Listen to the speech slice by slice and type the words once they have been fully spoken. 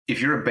If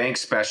you're a bank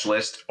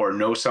specialist or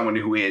know someone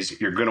who is,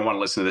 you're going to want to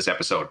listen to this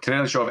episode. Today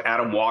on the show, I have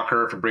Adam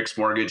Walker for Bricks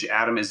Mortgage.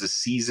 Adam is a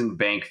seasoned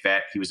bank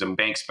vet. He was a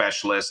bank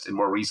specialist, and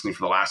more recently,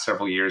 for the last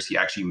several years, he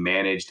actually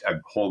managed a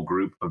whole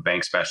group of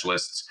bank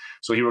specialists.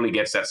 So he really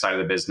gets that side of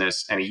the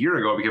business. And a year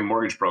ago, became a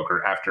mortgage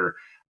broker after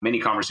many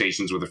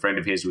conversations with a friend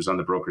of his who was on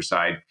the broker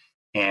side.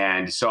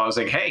 And so I was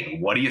like, hey,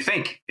 what do you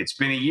think? It's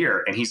been a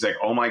year. And he's like,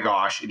 oh my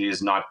gosh, it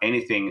is not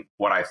anything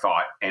what I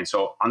thought. And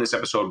so on this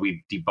episode,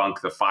 we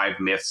debunk the 5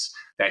 myths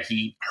that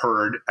he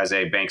heard as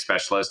a bank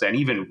specialist and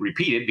even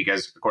repeated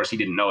because, of course, he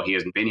didn't know, he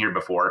hasn't been here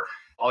before.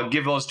 I'll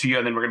give those to you,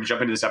 and then we're going to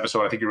jump into this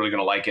episode. I think you're really going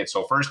to like it.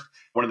 So first,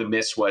 one of the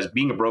myths was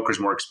being a broker is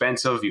more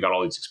expensive. You got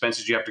all these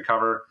expenses you have to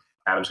cover.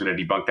 Adam's going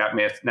to debunk that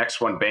myth. Next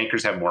one,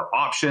 bankers have more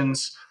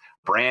options.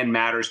 Brand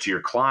matters to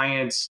your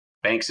clients.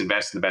 Banks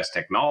invest in the best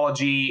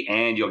technology,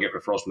 and you'll get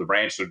referrals from the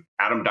branch. So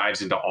Adam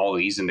dives into all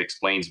these and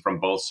explains from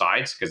both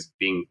sides because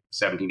being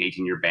 17,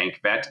 18-year bank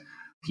vet,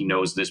 he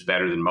knows this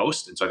better than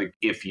most. And so I think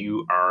if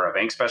you are a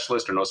bank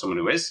specialist or know someone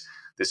who is,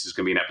 this is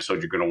going to be an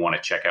episode you're going to want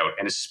to check out.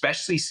 And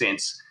especially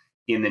since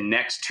in the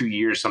next 2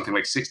 years, something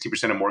like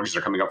 60% of mortgages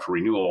are coming up for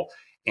renewal.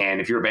 And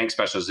if you're a bank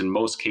specialist, in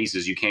most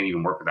cases, you can't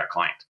even work with that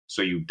client.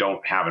 So you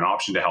don't have an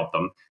option to help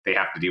them. They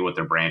have to deal with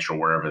their branch or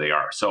wherever they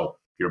are. So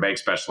if you're a bank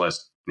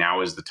specialist,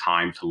 now is the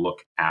time to look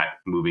at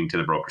moving to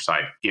the broker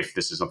side if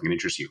this is something that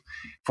interests you.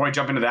 Before I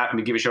jump into that, let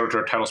me give a shout out to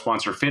our title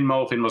sponsor,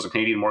 Finmo. Finmo is a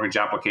Canadian mortgage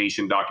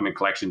application, document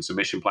collection,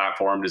 submission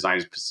platform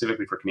designed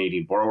specifically for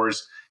Canadian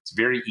borrowers. It's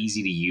very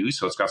easy to use.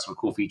 So it's got some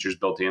cool features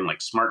built in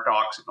like smart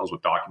docs. It knows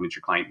what documents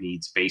your client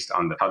needs based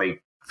on how they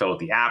fill out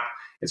the app.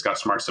 It's got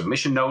smart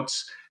submission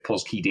notes,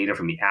 pulls key data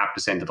from the app to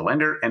send to the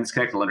lender, and it's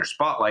connected to Lender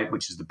Spotlight,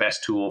 which is the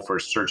best tool for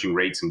searching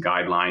rates and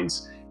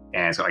guidelines.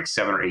 And it's got like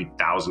 7,000 or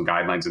 8,000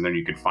 guidelines in there.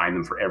 You can find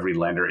them for every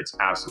lender. It's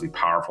absolutely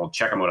powerful.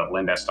 Check them out at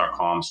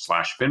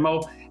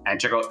lendesk.com/Finmo and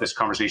check out this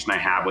conversation I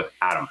have with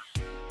Adam.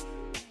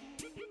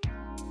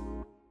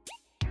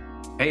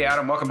 Hey,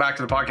 Adam, welcome back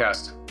to the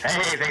podcast.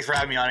 Hey, thanks for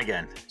having me on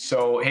again.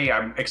 So, hey,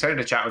 I'm excited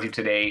to chat with you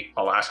today.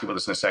 I'll ask you about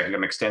this in a second. I've got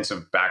an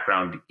extensive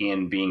background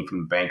in being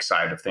from the bank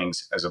side of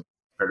things as a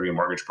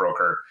mortgage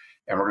broker.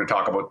 And we're going to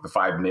talk about the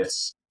 5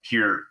 myths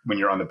here when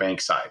you're on the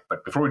bank side.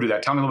 But before we do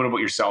that, tell me a little bit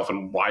about yourself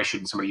and why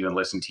should somebody even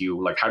listen to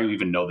you? Like, how do you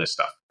even know this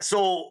stuff?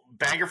 So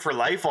banker for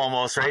life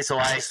almost, right? So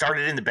I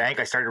started in the bank.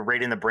 I started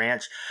right in the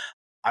branch.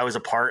 I was a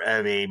part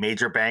of a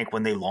major bank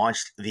when they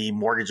launched the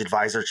mortgage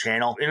advisor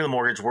channel into the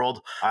mortgage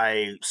world.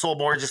 I sold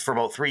mortgages for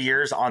about 3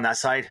 years on that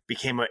side,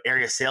 became an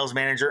area sales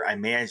manager. I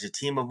managed a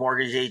team of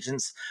mortgage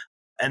agents.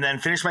 And then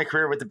finished my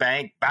career with the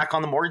bank back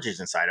on the mortgage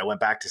agent side. I went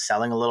back to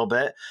selling a little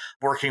bit,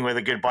 working with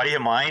a good buddy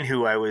of mine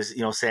who I was,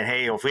 saying,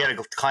 hey, if we had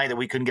a client that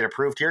we couldn't get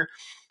approved here,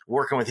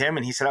 working with him.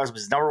 And he said I was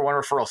his number one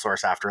referral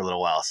source after a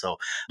little while. So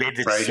made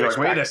the switch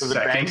back to the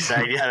bank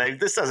side. Yeah, like,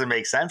 this doesn't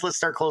make sense. Let's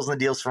start closing the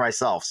deals for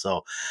myself.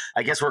 So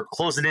I guess we're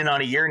closing in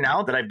on a year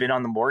now that I've been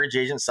on the mortgage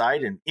agent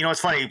side. And, it's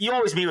funny. You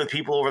always meet with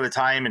people over the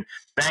time and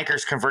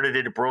bankers converted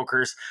into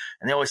brokers.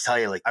 And they always tell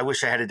you, like, I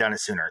wish I had done it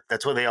sooner.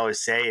 That's what they always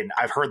say. And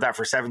I've heard that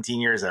for 17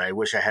 years that I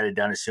wish I had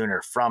done it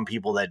sooner from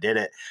people that did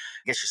it.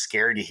 I guess you're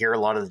scared to hear a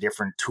lot of the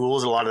different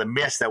tools, a lot of the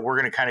myths that we're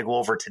going to kind of go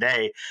over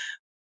today.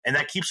 And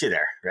that keeps you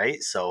there,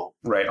 right? So,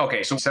 right.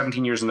 Okay. So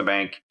 17 years in the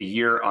bank, a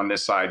year on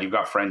this side. You've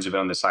got friends who've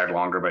been on this side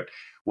longer, but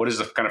what is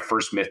the kind of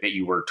first myth that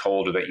you were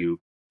told or that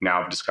you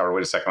now have discovered,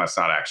 wait a second, that's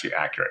not actually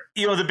accurate?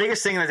 The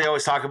biggest thing that they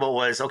always talk about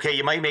was, okay,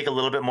 you might make a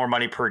little bit more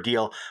money per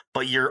deal,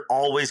 but you're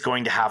always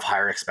going to have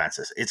higher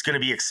expenses. It's going to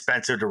be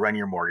expensive to run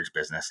your mortgage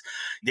business.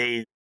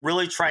 They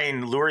really try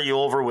and lure you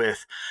over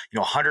with,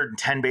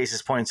 110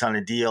 basis points on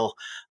a deal.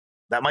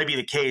 That might be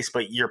the case,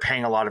 but you're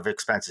paying a lot of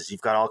expenses.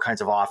 You've got all kinds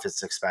of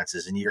office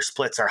expenses and your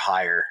splits are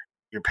higher.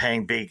 You're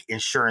paying big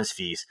insurance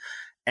fees.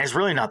 And it's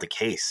really not the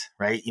case,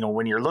 right?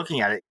 When you're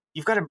looking at it,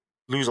 you've got to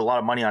lose a lot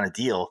of money on a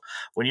deal.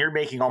 When you're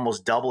making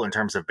almost double in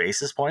terms of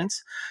basis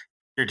points,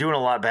 you're doing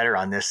a lot better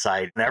on this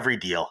side in every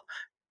deal.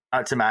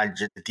 Not to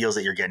imagine the deals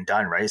that you're getting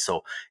done, right?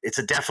 So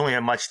it's definitely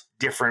a much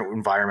different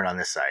environment on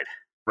this side.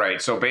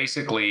 Right. So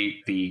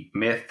basically, the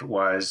myth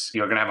was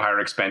you're going to have higher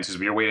expenses,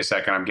 but wait a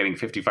second, I'm getting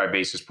 55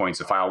 basis points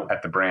to file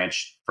at the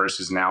branch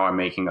versus now I'm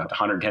making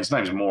 110,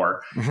 sometimes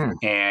more. Mm-hmm.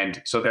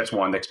 And so that's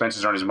one. The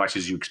expenses aren't as much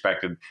as you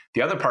expected.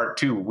 The other part,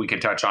 too, we could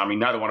touch on. I mean,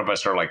 neither one of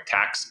us are like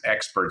tax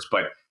experts,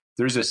 but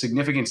there's a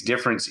significant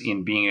difference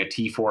in being a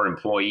T4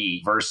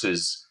 employee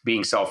versus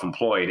being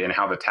self-employed and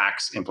how the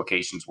tax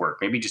implications work.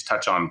 Maybe just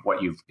touch on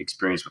what you've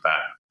experienced with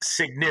that.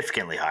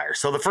 Significantly higher.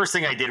 So the first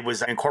thing I did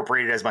was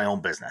incorporate it as my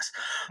own business.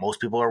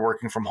 Most people are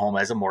working from home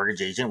as a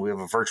mortgage agent. We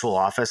have a virtual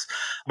office.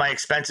 My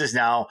expenses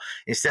now,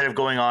 instead of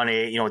going on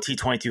a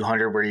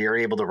T2200 where you're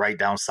able to write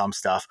down some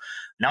stuff,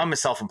 now I'm a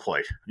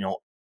self-employed.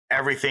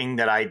 Everything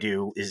that I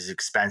do is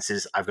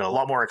expenses. I've got a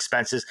lot more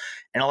expenses.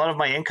 And a lot of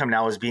my income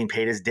now is being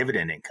paid as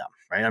dividend income,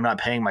 right? I'm not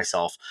paying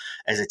myself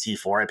as a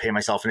T4. I pay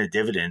myself in a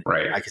dividend.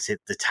 Right. I could say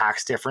the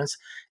tax difference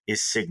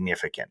is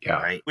significant,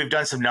 right? We've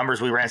done some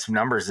numbers. We ran some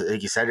numbers.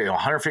 Like you said,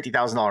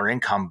 $150,000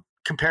 income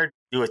compared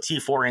to a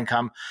T4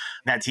 income,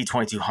 that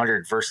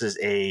T2200 versus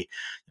a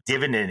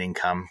dividend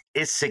income,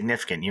 it's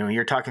significant.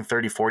 You're talking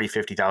 $30,000,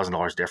 $40,000,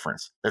 $50,000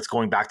 difference. That's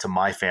going back to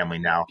my family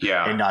now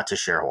and not to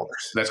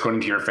shareholders. That's going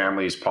into your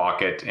family's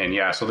pocket. And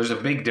so there's a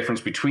big difference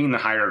between the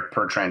higher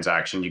per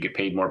transaction. You get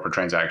paid more per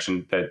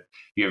transaction, that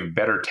you have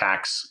better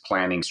tax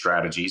planning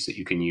strategies that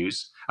you can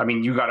use. I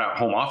mean, you got a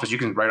home office, you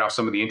can write off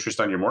some of the interest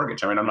on your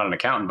mortgage. I mean, I'm not an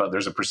accountant, but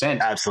there's a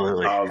percent.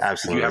 Absolutely.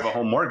 If you have a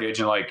home mortgage,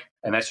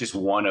 and that's just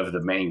one of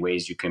the many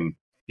ways you can,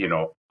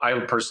 I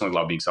personally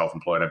love being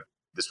self-employed. I've been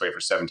this way for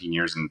 17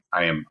 years and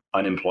I am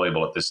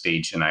unemployable at this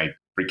stage and I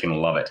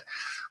freaking love it.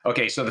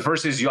 Okay, so the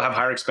first is you'll have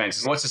higher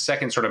expenses. What's the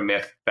second sort of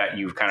myth that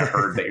you've kind of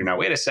heard that you're now,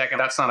 wait a second,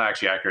 that's not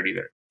actually accurate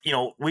either?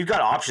 We've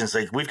got options.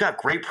 Like, we've got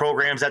great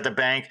programs at the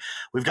bank.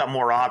 We've got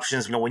more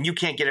options. When you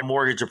can't get a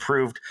mortgage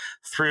approved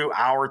through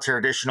our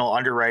traditional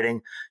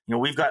underwriting,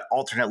 we've got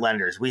alternate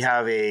lenders. We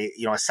have a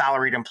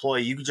salaried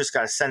employee. You just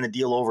got to send the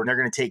deal over and they're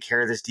going to take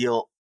care of this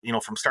deal,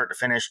 from start to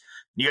finish.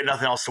 You got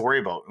nothing else to worry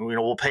about.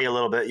 We'll pay a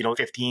little bit,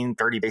 15,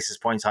 30 basis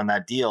points on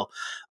that deal,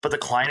 but the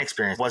client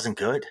experience wasn't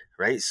good,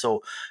 right?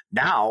 So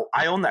now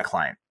I own that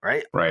client,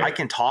 right? I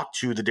can talk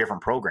to the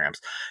different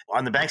programs.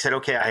 On the bank side,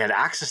 okay, I had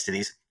access to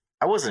these.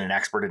 I wasn't an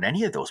expert in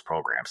any of those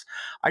programs.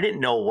 I didn't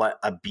know what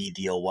a B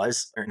deal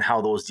was and how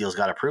those deals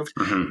got approved.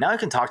 Mm-hmm. Now I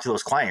can talk to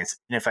those clients.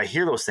 And if I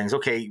hear those things,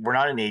 okay, we're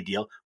not an A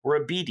deal, we're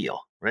a B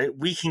deal, right?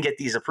 We can get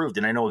these approved.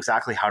 And I know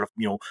exactly how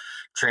to,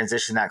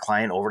 transition that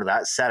client over to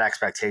that, set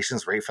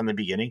expectations right from the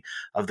beginning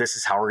of this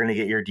is how we're going to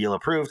get your deal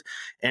approved.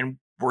 And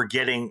we're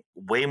getting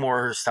way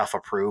more stuff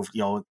approved,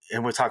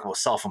 and we talk about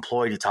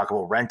self-employed, you talk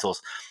about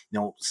rentals.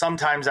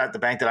 Sometimes at the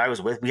bank that I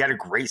was with, we had a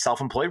great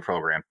self-employed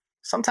program.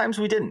 Sometimes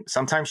we didn't.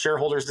 Sometimes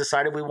shareholders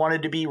decided we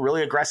wanted to be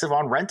really aggressive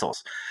on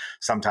rentals.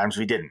 Sometimes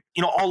we didn't.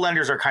 All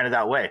lenders are kind of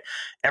that way.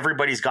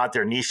 Everybody's got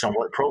their niche on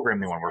what program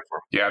they want to work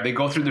for. Yeah, they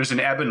go through, there's an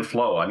ebb and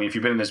flow. I mean, if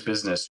you've been in this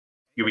business,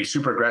 you'll be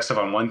super aggressive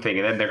on one thing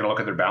and then they're going to look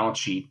at their balance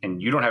sheet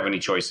and you don't have any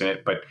choice in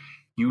it, but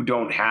you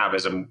don't have,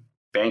 as a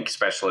bank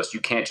specialist,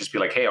 you can't just be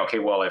like, hey, okay,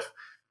 well, if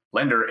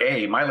lender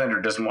A, my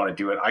lender doesn't want to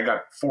do it, I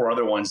got 4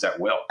 other ones that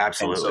will.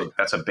 Absolutely. So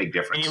that's a big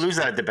difference. And you lose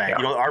that at the bank.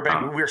 Yeah. Our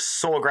bank, we were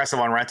so aggressive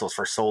on rentals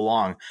for so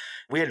long.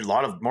 We had a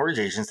lot of mortgage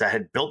agents that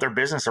had built their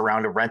business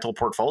around a rental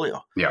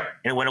portfolio. Yeah.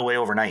 And it went away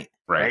overnight.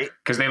 Right.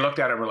 Because they looked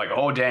at it and were like,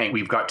 oh, dang,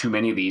 we've got too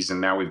many of these. And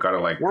now we've got to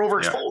we're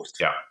overexposed.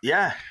 Yeah.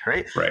 Yeah.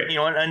 Right.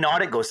 An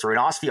audit goes through, an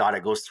OSFI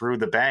audit goes through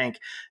the bank,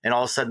 and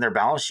all of a sudden their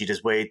balance sheet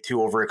is way too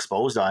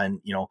overexposed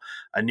on,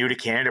 a new to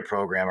Canada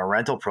program, a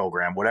rental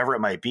program, whatever it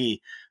might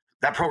be.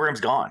 That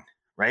program's gone.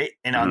 Right.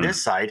 And on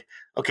this side,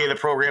 okay, the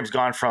program's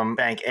gone from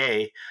Bank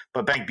A,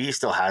 but Bank B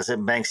still has it.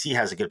 And Bank C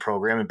has a good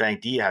program and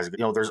Bank D has,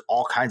 there's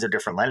all kinds of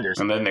different lenders.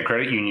 And then the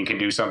credit union can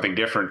do something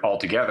different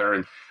altogether.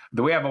 And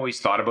the way I've always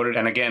thought about it,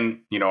 and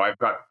again, I've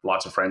got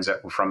lots of friends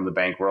that were from the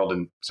bank world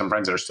and some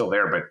friends that are still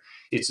there, but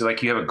it's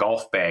like you have a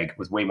golf bag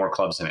with way more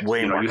clubs in it.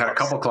 You had a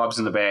couple clubs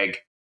in the bag.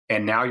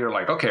 And now you're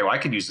like, okay, well, I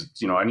could use,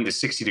 I need a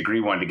 60-degree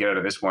one to get out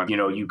of this one.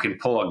 You can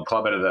pull a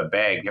club out of the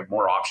bag. You have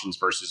more options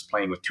versus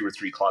playing with 2 or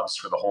 3 clubs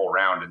for the whole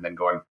round and then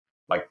going,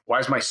 like, why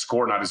is my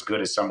score not as good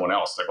as someone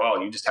else? Like,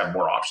 well, you just have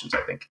more options,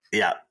 I think.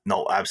 Yeah,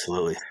 no,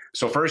 absolutely.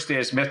 So first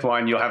is myth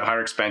 1, you'll have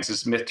higher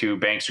expenses. Myth 2,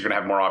 banks are going to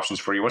have more options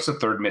for you. What's the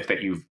third myth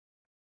that you've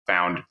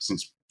found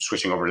since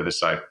switching over to this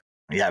side?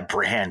 Yeah,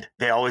 brand.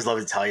 They always love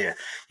to tell you,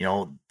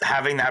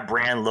 having that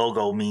brand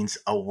logo means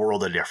a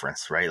world of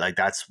difference, right? Like,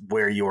 that's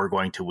where you're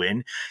going to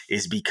win,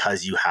 is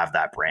because you have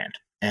that brand.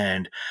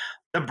 And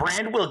the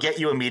brand will get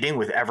you a meeting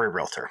with every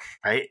realtor,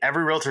 right?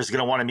 Every realtor is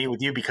going to want to meet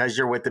with you because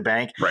you're with the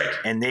bank. Right.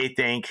 And they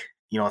think,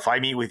 if I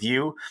meet with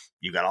you,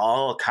 you got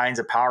all kinds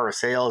of power of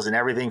sales and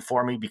everything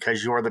for me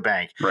because you're the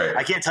bank. Right.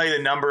 I can't tell you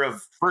the number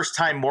of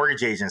first-time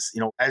mortgage agents.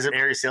 As an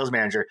area sales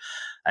manager,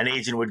 an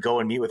agent would go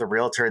and meet with a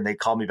realtor and they'd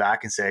call me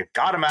back and say,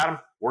 got him, Adam.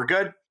 We're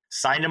good.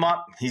 Signed him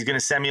up. He's going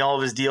to send me all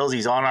of his deals.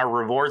 He's on our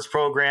rewards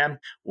program.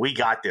 We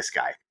got this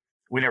guy.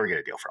 We never get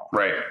a deal from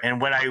him. Right.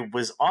 And when I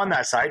was on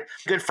that side,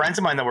 good friends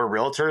of mine that were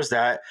realtors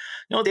that,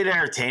 they'd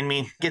entertain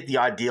me, get the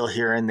odd deal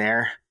here and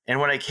there. And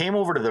when I came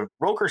over to the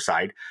broker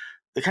side,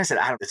 they kind of said,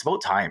 Adam, it's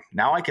about time.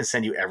 Now I can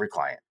send you every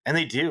client. And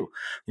they do.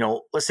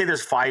 Let's say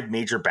there's 5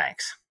 major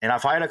banks. And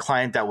if I had a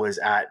client that was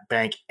at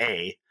Bank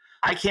A,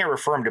 I can't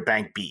refer him to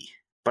Bank B,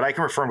 but I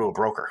can refer him to a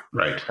broker.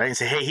 Right. And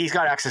say, hey, he's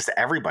got access to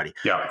everybody.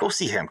 Yeah. Go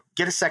see him.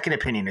 Get a second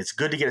opinion. It's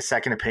good to get a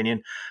second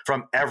opinion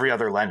from every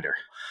other lender.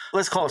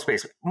 Let's call it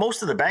space.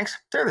 Most of the banks,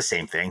 they're the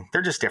same thing.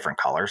 They're just different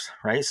colors,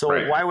 right? So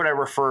why would I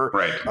refer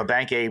a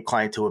Bank A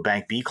client to a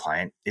Bank B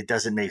client? It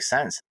doesn't make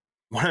sense.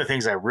 One of the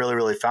things I really,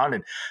 really found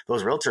in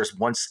those realtors,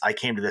 once I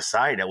came to this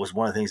side, that was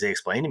one of the things they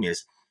explained to me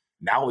is,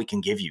 now we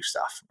can give you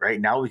stuff, right?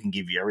 Now we can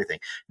give you everything.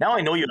 Now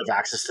I know you have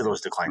access to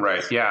those decline Right.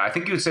 rates. Yeah. I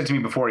think you had said to me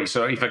before,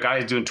 so if a guy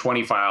is doing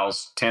 20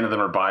 files, 10 of them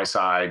are buy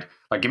side,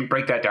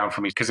 break that down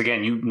for me. Because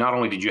again, you not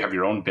only did you have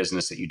your own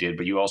business that you did,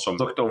 but you also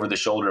looked over the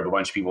shoulder of a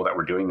bunch of people that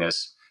were doing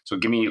this. So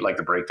give me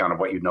the breakdown of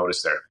what you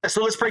noticed there.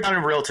 So let's break down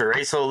a realtor,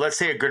 right? So let's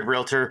say a good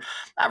realtor,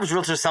 average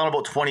realtor is selling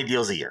about 20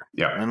 deals a year.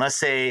 Yeah. And let's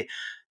say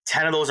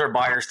 10 of those are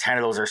buyers, 10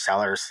 of those are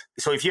sellers.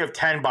 So if you have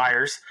 10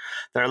 buyers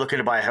that are looking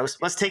to buy a house,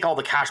 let's take all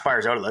the cash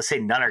buyers out of it. Let's say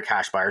none are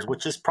cash buyers,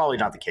 which is probably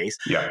not the case.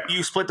 Yeah.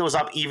 You split those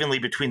up evenly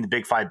between the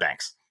big 5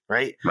 banks,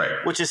 right? Right.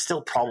 Which is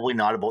still probably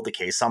not about the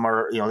case. Some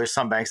are, there's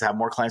some banks that have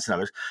more clients than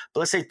others, but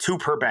let's say 2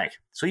 per bank.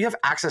 So you have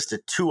access to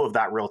 2 of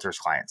that realtor's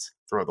clients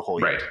throughout the whole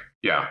year. Right.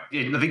 Yeah.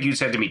 I think you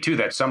said to me too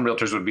that some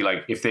realtors would be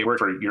like, if they work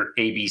for your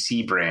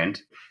ABC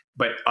brand,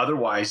 but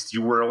otherwise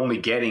you were only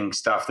getting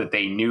stuff that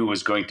they knew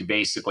was going to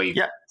basically,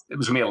 it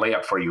was going to be a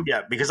layup for you.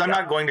 Yeah, because I'm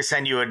not going to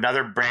send you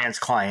another brand's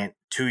client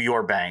to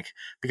your bank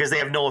because they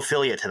have no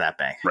affiliate to that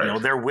bank.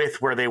 Right. They're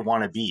with where they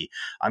want to be.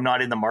 I'm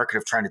not in the market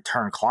of trying to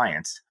turn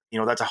clients.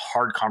 That's a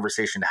hard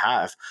conversation to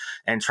have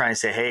and trying to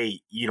say,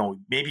 hey,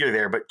 maybe you're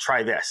there, but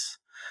try this.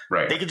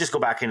 Right. They could just go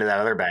back into that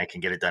other bank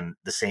and get it done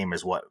the same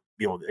as what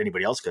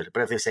anybody else could.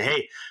 But if they say,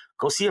 hey,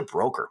 go see a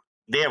broker,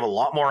 they have a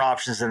lot more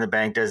options than the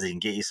bank does. They can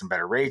get you some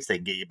better rates. They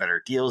can get you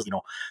better deals.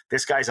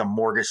 This guy's a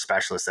mortgage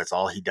specialist. That's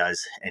all he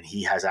does. And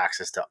he has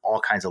access to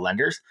all kinds of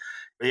lenders.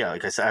 But yeah,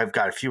 like I said, I've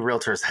got a few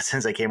realtors that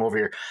since I came over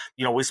here,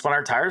 we spun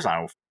our tires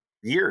on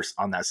years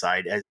on that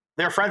side.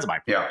 They're friends of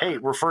mine. Yeah. Hey,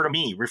 refer to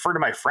me, refer to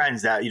my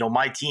friends that,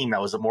 my team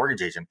that was a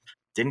mortgage agent.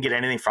 Didn't get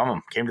anything from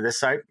them. Came to this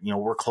side.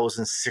 We're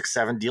closing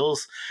 6-7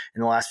 deals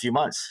in the last few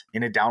months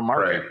in a down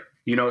market.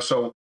 Right.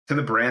 So to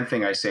the brand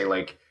thing, I say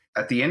like,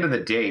 at the end of the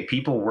day,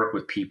 people work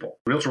with people.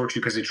 Realtor works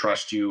because they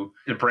trust you.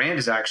 The brand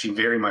is actually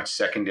very much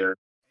secondary,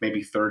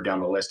 maybe third down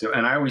the list.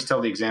 And I always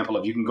tell the example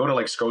of you can go to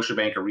like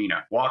Scotiabank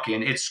Arena, walk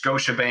in, it's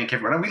Scotiabank.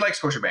 Everyone, we like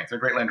Scotiabank. They're a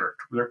great lender.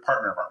 They're a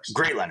partner of ours.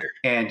 Great lender.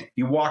 And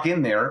you walk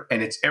in there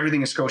and it's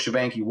everything is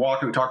Scotiabank. You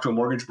talk to a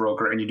mortgage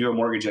broker and you do a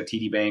mortgage at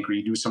TD Bank or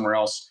you do somewhere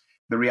else.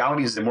 The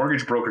reality is the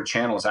mortgage broker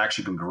channel has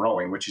actually been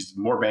growing, which is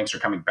more banks are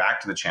coming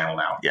back to the channel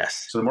now.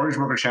 Yes. So the mortgage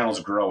broker channel is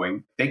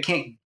growing. They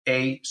can't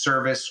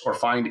service or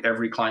find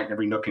every client in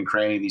every nook and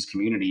cranny of these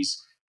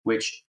communities,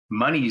 which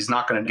money is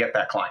not going to get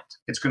that client.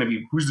 It's going to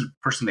be who's the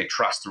person they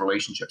trust, the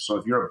relationship. So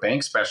if you're a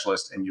bank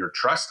specialist and you're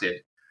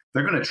trusted,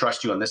 they're going to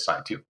trust you on this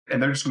side too.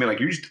 And they're just going to be like,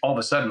 you just all of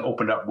a sudden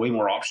opened up way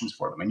more options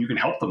for them and you can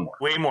help them more.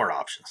 Way more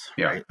options.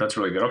 Yeah, right? That's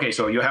really good. Okay,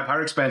 so you have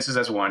higher expenses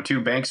as 1.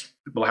 2, banks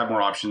will have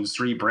more options.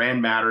 3,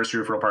 brand matters,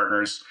 your referral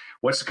partners.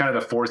 What's kind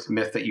of the 4th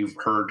myth that you've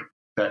heard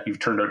that you've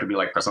turned out to be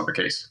like, that's not the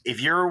case?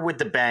 If you're with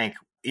the bank,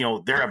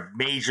 they're a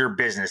major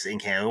business in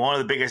Canada, one of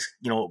the biggest,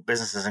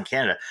 businesses in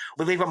Canada,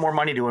 but they've got more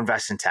money to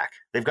invest in tech.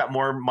 They've got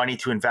more money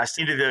to invest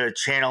into the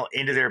channel,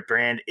 into their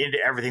brand, into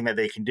everything that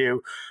they can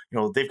do.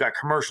 They've got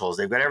commercials.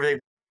 They've got everything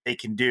they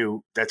can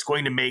do that's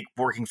going to make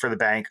working for the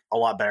bank a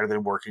lot better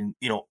than working,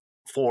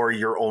 for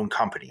your own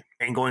company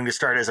and going to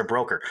start as a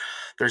broker.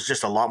 There's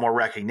just a lot more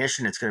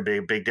recognition. It's going to be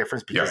a big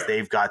difference because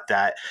they've got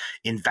that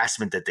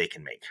investment that they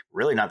can make.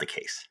 Really not the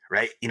case,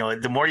 right?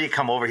 The more you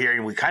come over here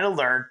and we kind of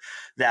learn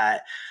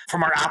that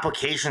from our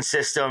application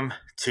system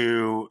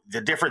to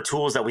the different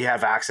tools that we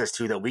have access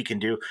to that we can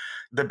do,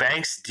 the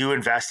banks do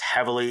invest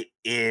heavily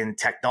in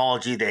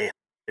technology. They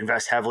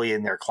invest heavily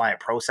in their client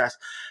process,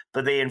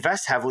 but they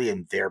invest heavily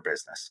in their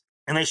business.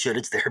 And they should,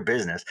 it's their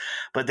business,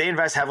 but they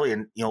invest heavily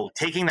in,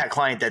 taking that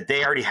client that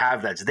they already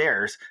have that's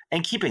theirs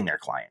and keeping their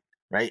client,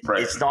 right?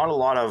 It's not a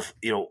lot of,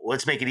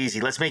 let's make it easy.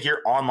 Let's make your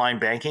online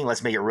banking.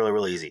 Let's make it really,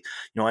 really easy.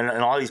 And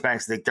all these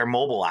banks, their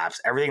mobile apps,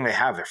 everything they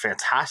have, they're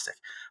fantastic,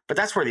 but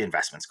that's where the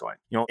investment's going,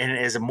 and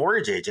as a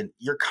mortgage agent,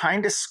 you're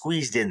kind of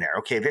squeezed in there.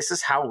 Okay. This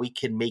is how we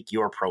can make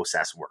your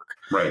process work.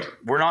 Right.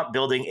 We're not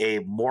building a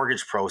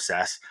mortgage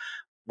process.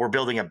 We're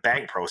building a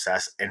bank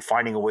process and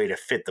finding a way to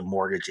fit the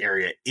mortgage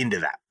area into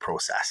that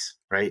process,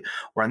 right?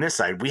 Where on this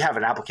side, we have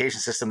an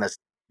application system that's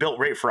built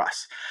right for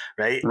us,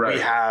 right? We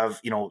have,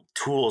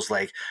 tools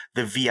like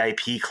the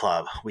VIP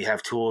club. We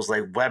have tools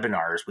like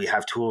webinars. We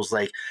have tools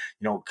like,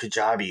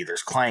 Kajabi.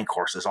 There's client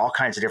courses, all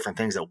kinds of different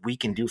things that we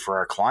can do for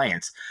our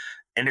clients.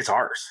 And it's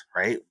ours,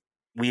 right?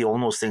 We own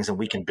those things and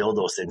we can build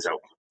those things out.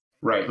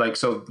 Right. Like,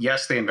 so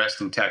yes, they invest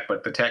in tech,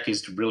 but the tech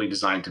is really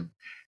designed to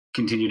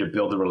continue to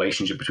build the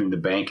relationship between the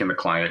bank and the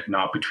client,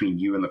 not between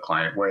you and the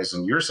client. Whereas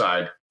on your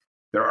side,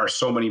 there are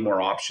so many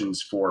more options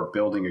for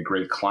building a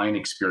great client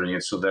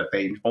experience so that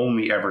they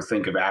only ever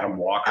think of Adam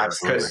Walker.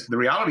 Because the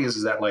reality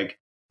is that like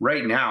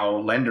right now,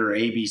 lender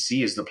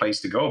ABC is the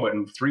place to go, but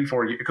in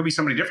 3-4 years, it could be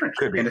somebody different.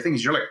 Could be. And the thing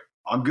is, you're like,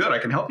 I'm good. I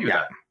can help you with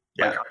that.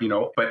 Like,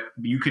 but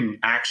you can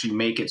actually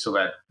make it so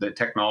that the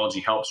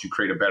technology helps you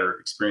create a better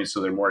experience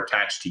so they're more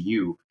attached to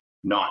you,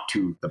 not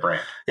to the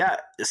brand. Yeah.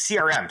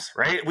 CRMs,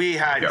 right? We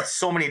had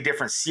so many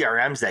different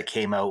CRMs that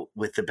came out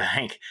with the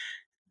bank.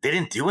 They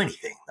didn't do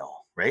anything though,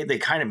 right? They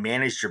kind of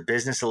managed your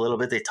business a little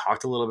bit. They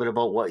talked a little bit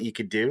about what you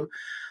could do.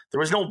 There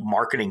was no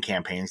marketing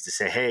campaigns to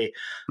say, hey,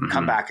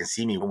 come back and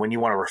see me when you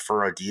want to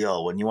refer a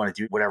deal, when you want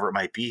to do whatever it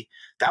might be.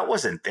 That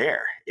wasn't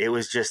there. It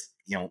was just,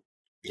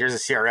 here's a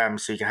CRM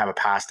so you can have a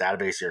past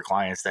database of your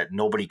clients that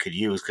nobody could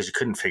use because you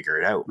couldn't figure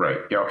it out. Right.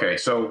 Yeah. Okay.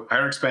 So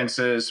higher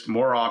expenses,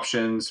 more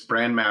options,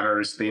 brand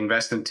matters. They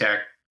invest in tech.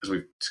 as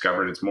we've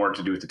discovered, it's more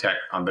to do with the tech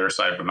on their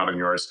side, but not on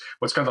yours.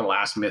 What's kind of the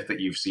last myth that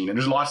you've seen? And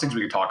there's lots of things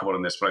we could talk about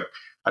in this, but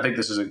I think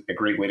this is a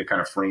great way to kind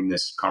of frame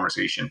this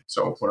conversation.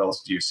 So what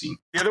else do you see?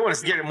 The other one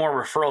is getting more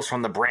referrals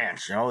from the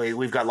branch.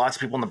 We've got lots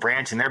of people in the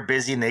branch and they're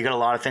busy and they got a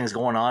lot of things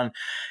going on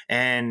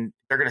and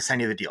they're going to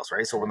send you the deals,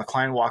 right? So when the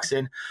client walks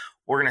in,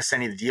 we're going to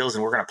send you the deals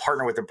and we're going to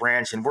partner with the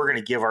branch and we're going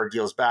to give our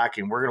deals back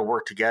and we're going to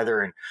work together.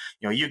 And,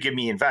 you give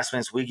me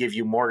investments, we give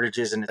you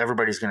mortgages and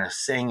everybody's going to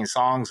sing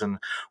songs and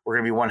we're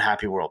going to be one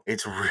happy world.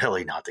 It's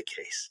really not the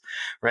case,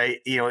 right?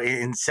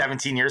 In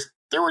 17 years,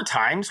 there were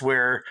times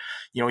where,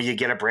 you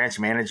get a branch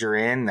manager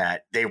in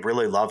that they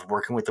really loved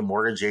working with the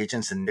mortgage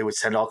agents and they would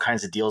send all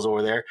kinds of deals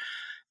over there.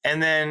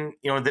 And then,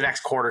 the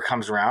next quarter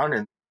comes around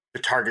and the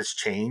targets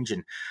change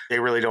and they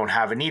really don't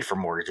have a need for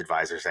mortgage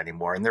advisors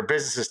anymore and their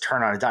businesses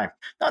turn on a dime.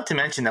 Not to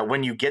mention that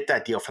when you get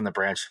that deal from the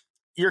branch,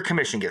 your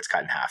commission gets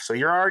cut in half. So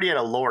you're already at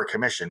a lower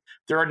commission.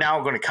 They're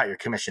now going to cut your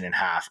commission in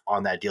half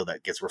on that deal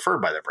that gets referred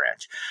by the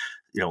branch.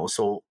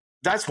 So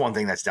that's one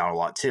thing that's down a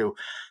lot too.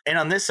 And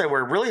on this side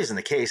where it really isn't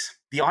the case,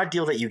 the odd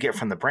deal that you get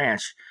from the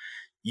branch,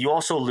 you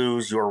also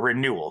lose your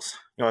renewals.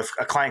 If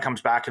a client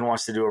comes back and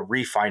wants to do a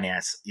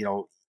refinance,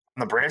 on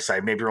the branch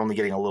side, maybe you're only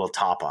getting a little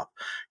top up.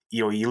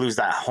 You lose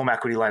that home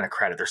equity line of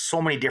credit. There's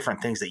so many different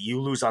things that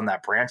you lose on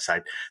that branch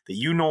side that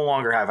you no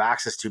longer have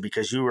access to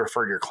because you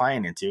referred your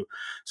client into.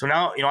 So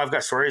now, I've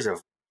got stories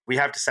of we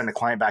have to send the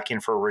client back in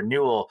for a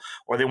renewal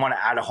or they want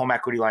to add a home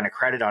equity line of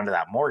credit onto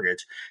that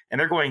mortgage. And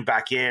they're going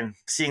back in,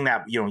 seeing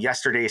that,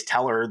 yesterday's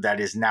teller that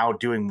is now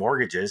doing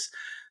mortgages.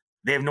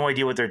 They have no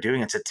idea what they're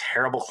doing. It's a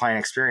terrible client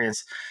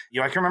experience.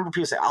 I can remember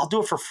people say, I'll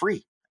do it for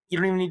free. You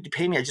don't even need to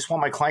pay me. I just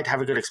want my client to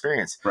have a good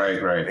experience. Right.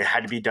 It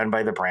had to be done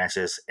by the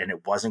branches and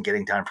it wasn't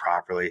getting done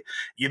properly.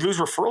 You lose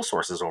referral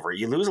sources over it.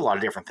 You lose a lot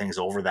of different things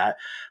over that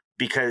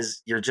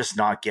because you're just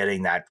not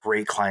getting that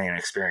great client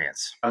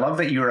experience. I love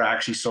that you're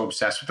actually so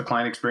obsessed with the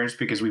client experience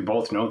because we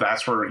both know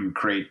that's where you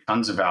create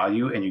tons of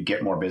value and you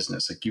get more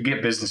business. Like you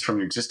get business from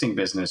your existing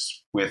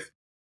business with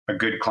a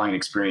good client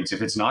experience.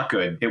 If it's not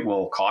good, it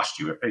will cost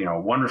you.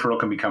 One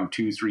referral can become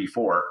 2, 3,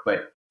 4,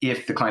 but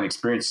if the client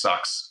experience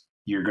sucks,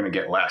 you're going to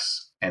get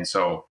less. And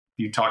so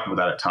you talked about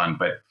that a ton.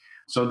 But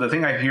so the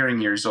thing I'm hearing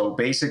here, so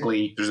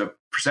basically there's a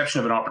perception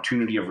of an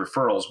opportunity of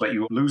referrals, but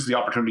you lose the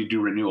opportunity to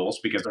do renewals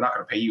because they're not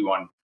going to pay you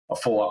on a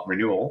full up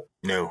renewal.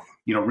 No.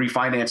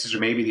 Refinances, or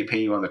maybe they pay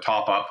you on the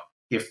top up.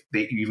 If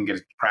you even get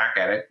a crack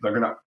at it, they're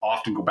going to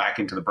often go back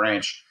into the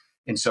branch.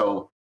 And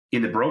so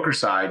in the broker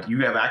side,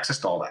 you have access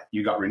to all that.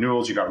 You got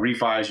renewals, you got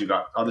refis, you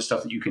got other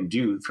stuff that you can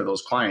do for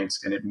those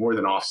clients. And it more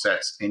than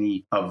offsets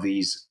any of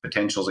these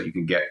potentials that you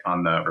can get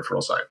on the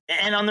referral side.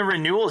 And on the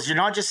renewals, you're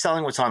not just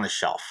selling what's on the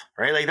shelf,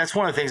 right? Like that's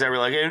one of the things I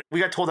really like. We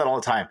got told that all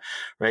the time,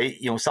 right?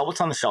 Sell what's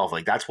on the shelf.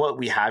 Like that's what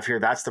we have here.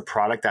 That's the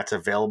product that's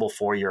available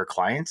for your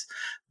clients.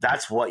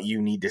 That's what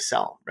you need to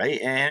sell, right?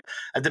 And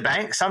at the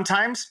bank,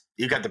 sometimes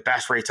you got the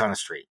best rates on the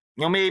street.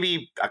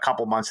 Maybe a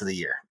couple months of the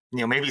year.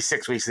 Maybe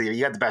 6 weeks of the year,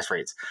 you got the best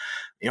rates.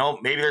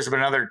 Maybe there's been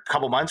another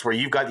couple months where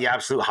you've got the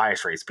absolute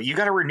highest rates, but you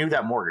got to renew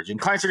that mortgage. And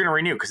clients are going to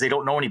renew because they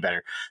don't know any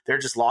better. They're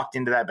just locked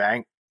into that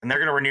bank and they're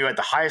going to renew at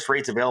the highest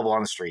rates available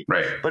on the street.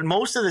 Right. But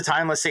most of the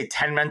time, let's say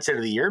 10 months out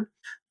of the year,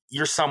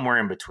 you're somewhere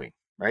in between,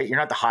 right? You're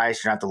not the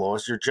highest, you're not the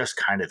lowest. You're just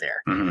kind of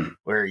there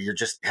where you're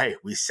just, hey,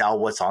 we sell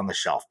what's on the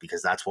shelf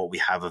because that's what we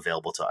have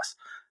available to us.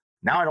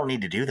 Now I don't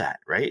need to do that,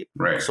 right?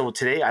 Right. So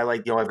today I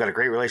I've got a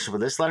great relationship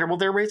with this lender. Well,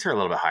 their rates are a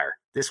little bit higher.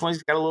 This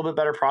one's got a little bit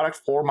better product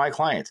for my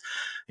clients.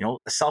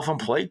 A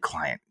self-employed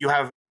client, you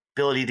have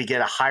ability to get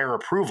a higher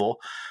approval,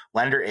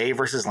 lender A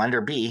versus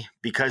lender B,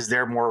 because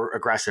they're more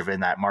aggressive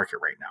in that market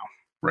right now.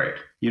 Right.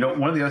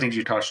 One of the other things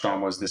you touched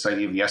on was this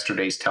idea of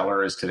yesterday's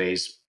teller is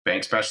today's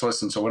bank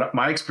specialist. And so what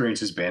my experience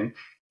has been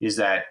is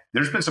that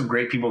there's been some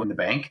great people in the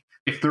bank.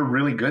 If they're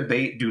really good,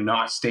 they do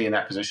not stay in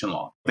that position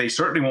long. They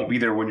certainly won't be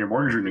there when your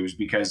mortgage renews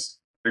because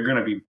they're going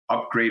to be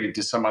upgraded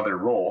to some other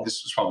role.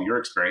 This was probably your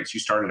experience. You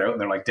started out and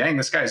they're like, dang,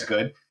 this guy's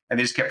good. And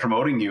they just kept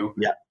promoting you.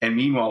 Yeah. And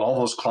meanwhile, all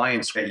those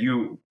clients that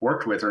you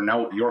worked with are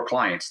now your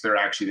clients.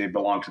 They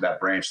belong to that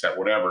branch, that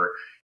whatever.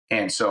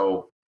 And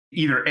so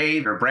either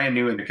A, they're brand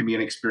new and they can be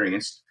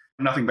inexperienced.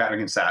 Nothing bad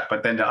against that.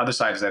 But then the other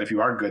side is that if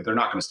you are good, they're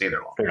not going to stay there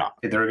long. They're not.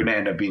 They're going to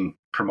end up being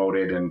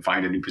promoted and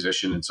find a new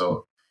position. And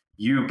so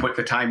you put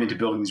the time into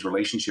building these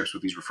relationships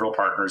with these referral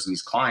partners and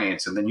these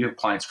clients, and then you have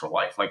clients for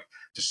life. Like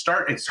to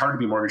start, it's hard to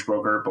be a mortgage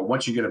broker, but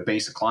once you get a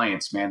base of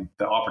clients, man,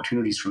 the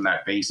opportunities from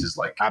that base is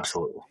like,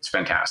 absolutely, it's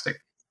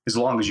fantastic. As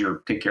long as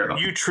you take care of them.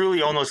 You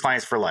truly own those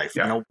clients for life.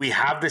 Yeah. We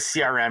have the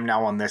CRM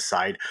now on this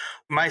side.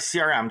 My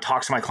CRM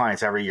talks to my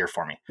clients every year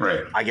for me.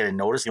 Right. I get a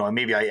notice,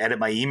 maybe I edit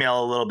my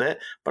email a little bit,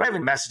 but I have a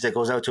message that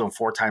goes out to them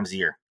 4 times a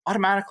year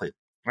automatically.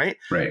 Right.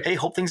 Hey,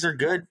 hope things are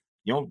good.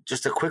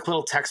 Just a quick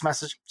little text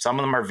message. Some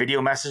of them are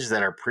video messages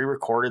that are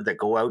pre-recorded that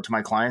go out to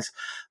my clients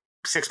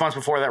 6 months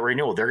before that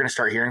renewal. They're going to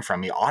start hearing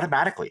from me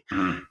automatically.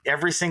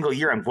 Every single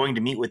year I'm going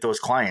to meet with those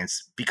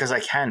clients because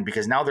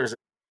now there's a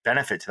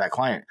benefit to that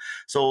client.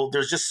 So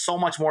there's just so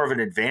much more of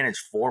an advantage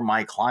for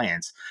my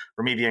clients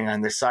for me being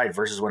on this side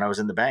versus when I was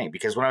in the bank.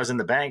 Because when I was in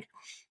the bank,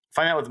 If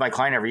I met with my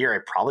client every year, I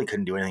probably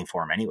couldn't do anything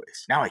for him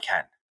anyways. Now I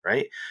can,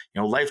 right?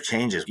 Life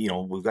changes.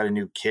 We've got a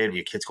new kid,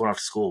 your kid's going off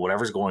to school,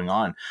 whatever's going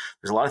on.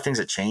 There's a lot of things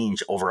that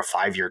change over a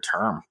 5-year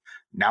term.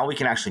 Now we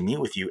can actually meet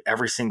with you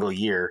every single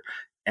year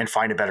and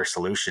find a better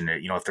solution.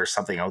 If there's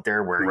something out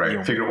there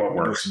where figure out what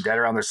works. Move some debt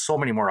around. There's so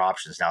many more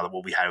options now than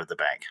what we had with the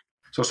bank.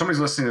 So if somebody's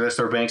listening to this,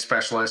 they're a bank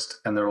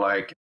specialist, and they're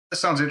like, this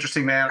sounds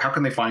interesting, man. How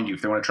can they find you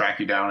if they want to track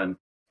you down? And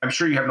I'm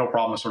sure you have no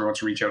problem if somebody wants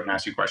to reach out and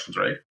ask you questions,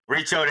 right?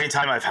 Reach out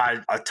anytime. I've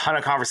had a ton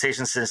of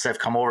conversations since I've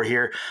come over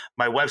here.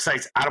 My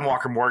website's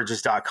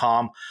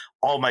adamwalkermortgages.com.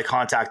 All my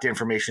contact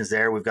information is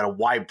there. We've got a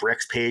Why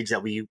Bricks page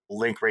that we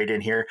link right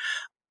in here.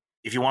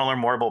 If you want to learn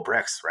more about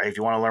bricks, right? If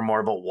you want to learn more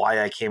about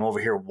why I came over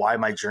here, why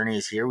my journey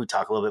is here, we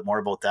talk a little bit more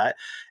about that.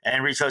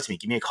 And reach out to me.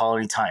 Give me a call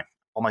anytime.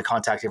 All my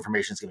contact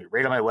information is going to be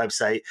right on my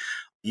website,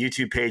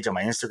 YouTube page, on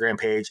my Instagram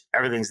page.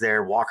 Everything's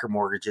there. Walker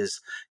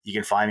Mortgages. You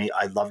can find me.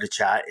 I'd love to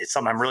chat. It's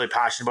something I'm really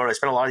passionate about. I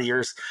spent a lot of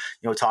years,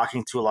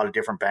 talking to a lot of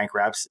different bank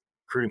reps,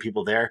 recruiting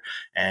people there,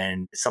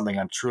 and it's something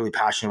I'm truly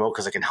passionate about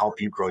because I can help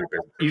you grow your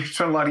business. You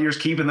spent a lot of years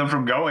keeping them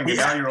from going, and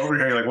now you're over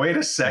here. You're like, wait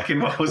a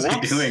second, what was he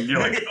doing? You're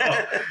like,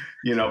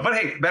 But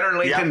hey, better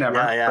late than never,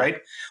 right?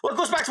 Well, it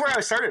goes back to where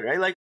I started, right?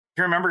 Like,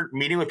 you remember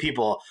meeting with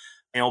people.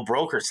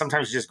 Brokers,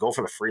 sometimes you just go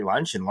for the free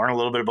lunch and learn a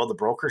little bit about the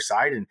broker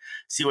side and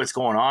see what's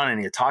going on.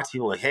 And you talk to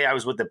people like, hey, I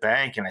was with the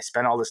bank and I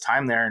spent all this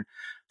time there and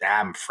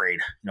I'm afraid.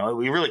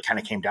 We really kind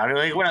of came down to it.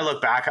 Like, when I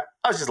look back,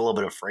 I was just a little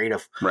bit afraid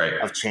of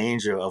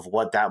change, of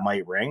what that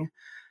might bring.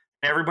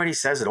 Everybody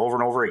says it over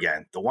and over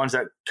again. The ones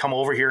that come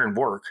over here and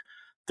work,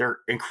 they're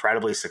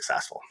incredibly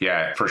successful.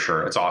 Yeah, for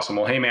sure. It's awesome.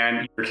 Well, hey,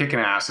 man, you're kicking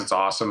ass. It's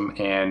awesome.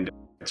 And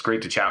it's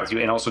great to chat with you.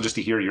 And also just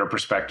to hear your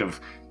perspective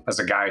as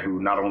a guy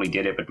who not only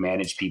did it, but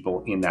managed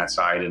people in that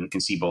side and can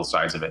see both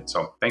sides of it.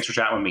 So thanks for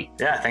chatting with me.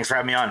 Yeah, thanks for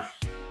having me on.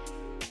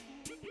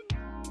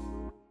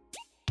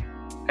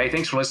 Hey,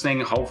 thanks for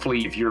listening.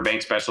 Hopefully, if you're a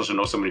bank specialist or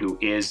know somebody who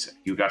is,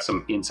 you got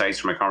some insights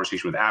from my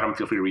conversation with Adam.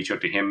 Feel free to reach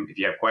out to him if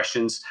you have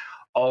questions.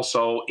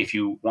 Also, if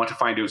you want to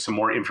find out some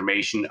more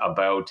information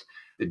about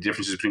the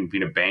differences between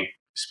being a bank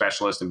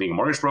specialist and being a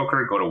mortgage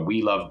broker, go to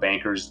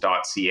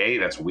welovebankers.ca.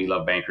 That's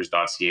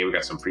welovebankers.ca. We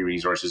got some free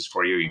resources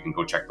for you. You can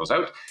go check those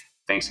out.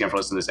 Thanks again for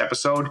listening to this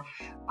episode.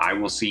 I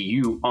will see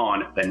you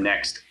on the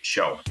next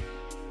show.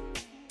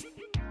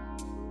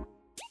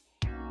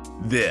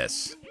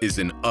 This is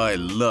an I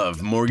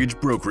Love Mortgage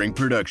Brokering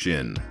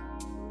production.